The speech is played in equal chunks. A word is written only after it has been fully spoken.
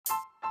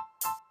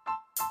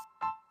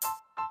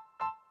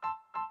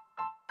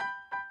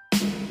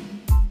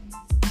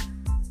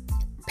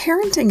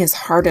Parenting is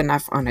hard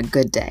enough on a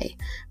good day,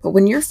 but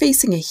when you're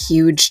facing a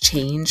huge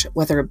change,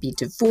 whether it be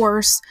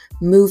divorce,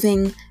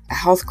 moving, a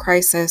health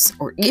crisis,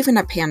 or even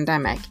a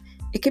pandemic,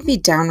 it can be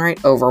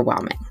downright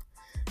overwhelming.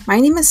 My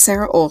name is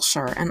Sarah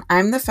Olsher, and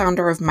I'm the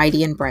founder of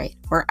Mighty and Bright,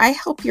 where I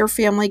help your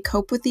family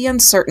cope with the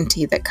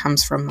uncertainty that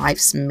comes from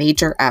life's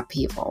major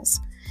upheavals.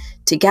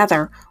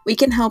 Together, we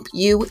can help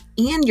you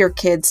and your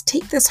kids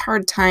take this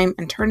hard time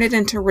and turn it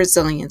into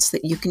resilience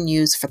that you can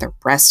use for the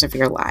rest of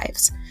your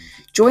lives.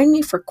 Join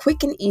me for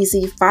quick and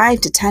easy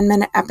 5 to 10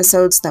 minute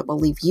episodes that will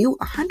leave you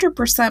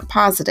 100%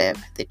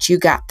 positive that you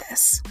got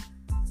this.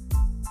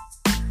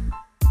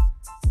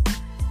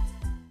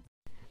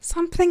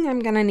 Something I'm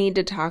going to need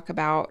to talk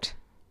about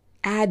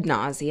ad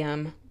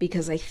nauseum,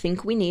 because I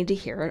think we need to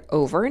hear it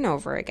over and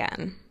over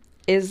again,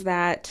 is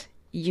that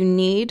you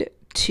need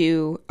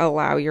to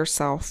allow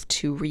yourself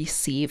to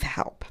receive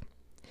help.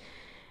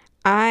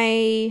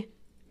 I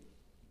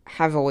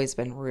have always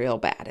been real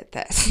bad at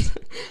this.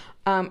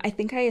 I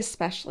think I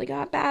especially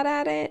got bad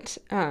at it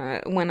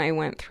when I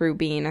went through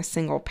being a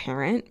single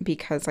parent,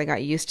 because I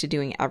got used to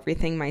doing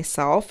everything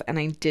myself and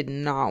I did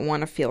not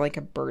want to feel like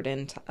a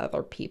burden to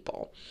other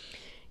people.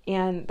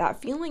 And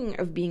that feeling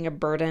of being a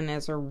burden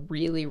is a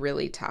really,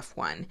 really tough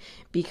one,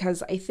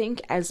 because I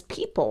think as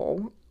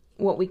people,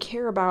 what we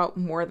care about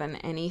more than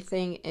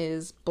anything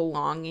is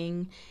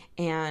belonging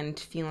and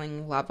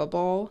feeling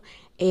lovable.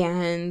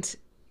 And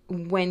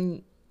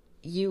when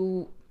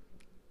you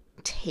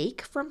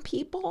take from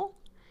people,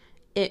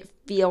 it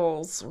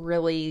feels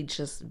really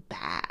just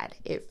bad.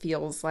 It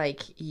feels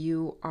like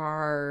you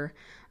are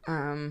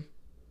a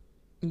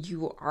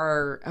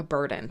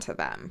burden to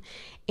them.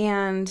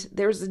 And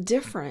there's a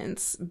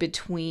difference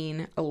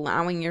between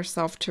allowing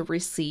yourself to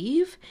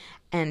receive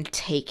and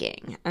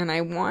taking. And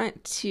I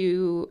want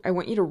you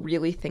to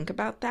really think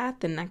about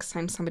that the next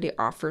time somebody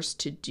offers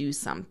to do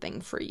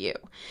something for you.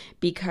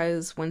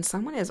 Because when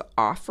someone is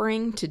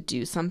offering to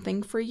do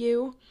something for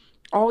you,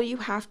 all you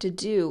have to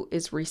do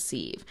is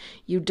receive.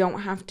 You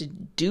don't have to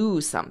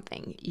do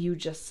something. You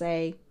just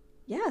say,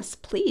 yes,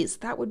 please,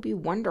 that would be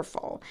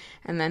wonderful.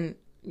 And then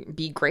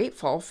be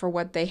grateful for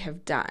what they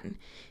have done.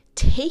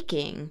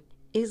 Taking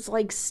is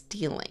like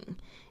stealing.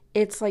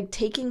 It's like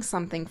taking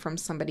something from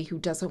somebody who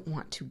doesn't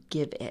want to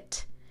give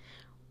it.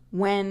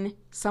 When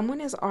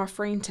someone is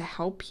offering to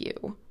help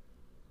you,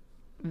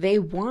 they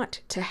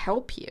want to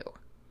help you.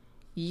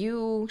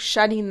 You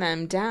shutting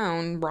them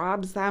down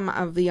robs them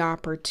of the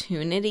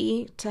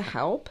opportunity to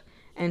help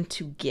and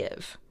to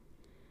give,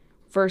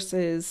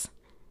 versus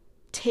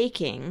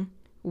taking,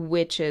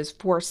 which is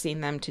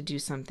forcing them to do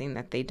something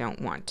that they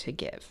don't want to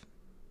give.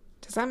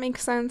 Does that make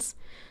sense?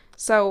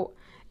 So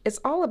it's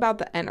all about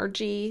the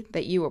energy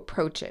that you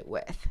approach it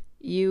with.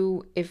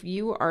 If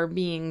you are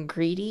being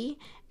greedy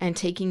and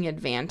taking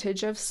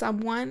advantage of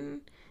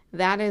someone,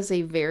 that is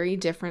a very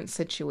different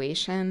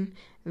situation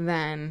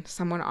than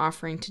someone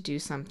offering to do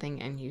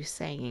something and you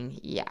saying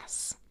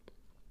yes.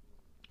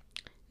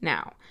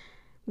 Now,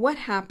 what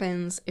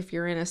happens if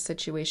you're in a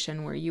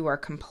situation where you are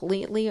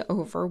completely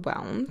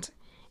overwhelmed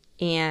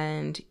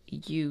and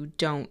you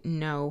don't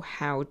know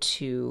how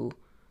to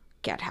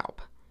get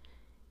help?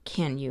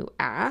 Can you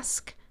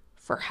ask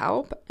for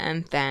help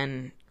and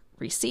then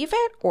receive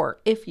it? Or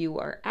if you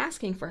are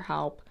asking for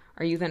help,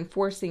 are you then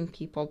forcing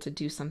people to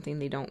do something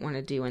they don't want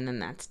to do, and then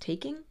that's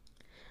taking?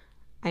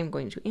 I'm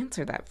going to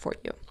answer that for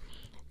you.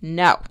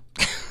 No.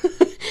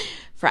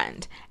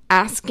 Friend,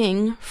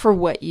 asking for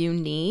what you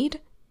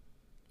need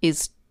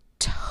is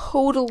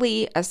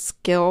totally a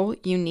skill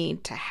you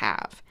need to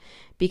have,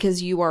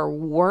 because you are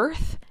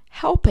worth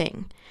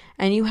helping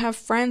and you have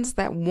friends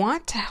that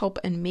want to help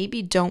and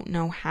maybe don't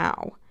know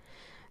how.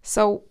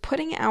 So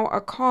putting out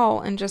a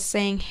call and just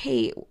saying,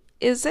 hey,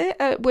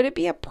 would it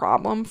be a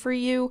problem for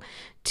you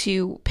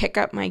to pick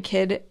up my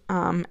kid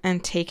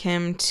and take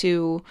him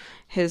to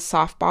his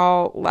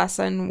softball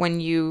lesson when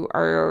you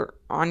are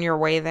on your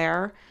way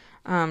there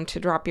to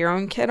drop your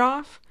own kid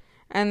off?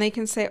 And they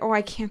can say, oh,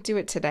 I can't do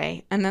it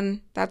today. And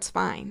then that's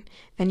fine.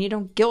 Then you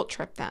don't guilt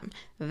trip them.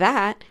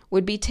 That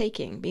would be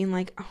taking, being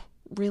like, oh,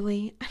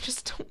 really? I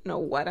just don't know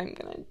what I'm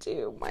going to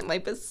do. My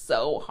life is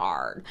so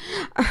hard.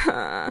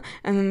 And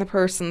then the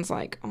person's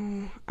like,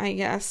 oh, I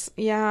guess,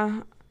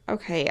 yeah,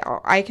 okay,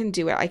 I can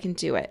do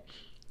it.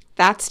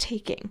 That's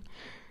taking.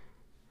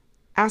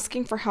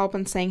 Asking for help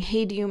and saying,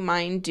 hey, do you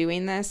mind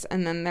doing this?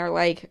 And then they're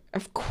like,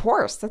 of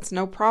course, that's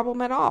no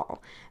problem at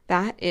all.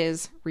 That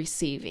is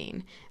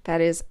receiving.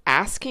 That is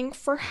asking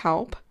for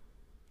help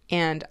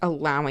and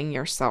allowing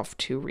yourself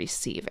to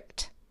receive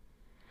it.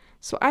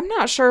 So I'm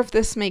not sure if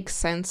this makes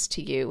sense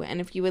to you, and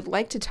if you would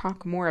like to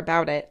talk more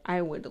about it,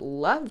 I would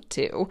love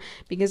to,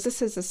 because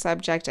this is a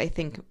subject I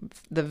think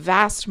the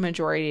vast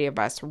majority of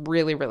us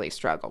really, really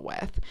struggle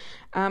with.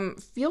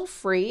 Feel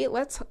free,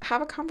 let's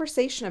have a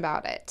conversation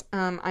about it.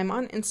 I'm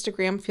on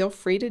Instagram, feel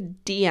free to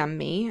DM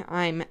me.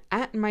 I'm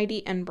at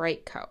Mighty and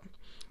Bright Co.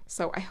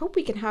 So I hope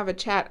we can have a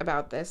chat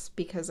about this,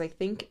 because I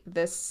think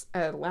this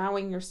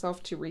allowing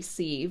yourself to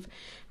receive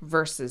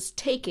versus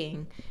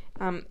taking,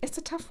 it's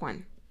a tough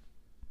one.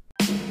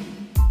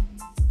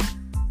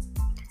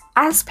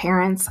 As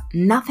parents,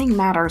 nothing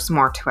matters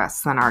more to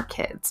us than our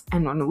kids,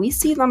 and when we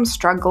see them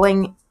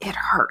struggling, it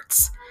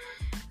hurts.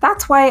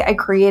 That's why I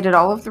created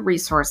all of the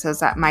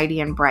resources at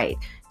Mighty and Bright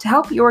to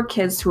help your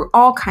kids through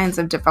all kinds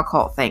of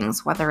difficult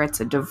things, whether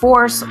it's a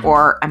divorce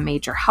or a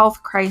major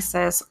health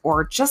crisis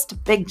or just a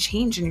big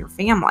change in your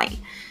family.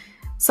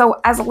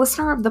 So as a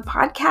listener of the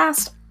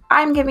podcast,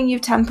 I'm giving you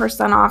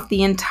 10% off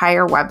the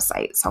entire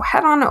website. So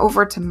head on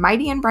over to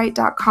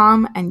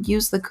mightyandbright.com and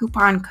use the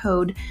coupon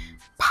code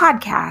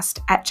podcast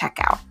at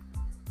checkout.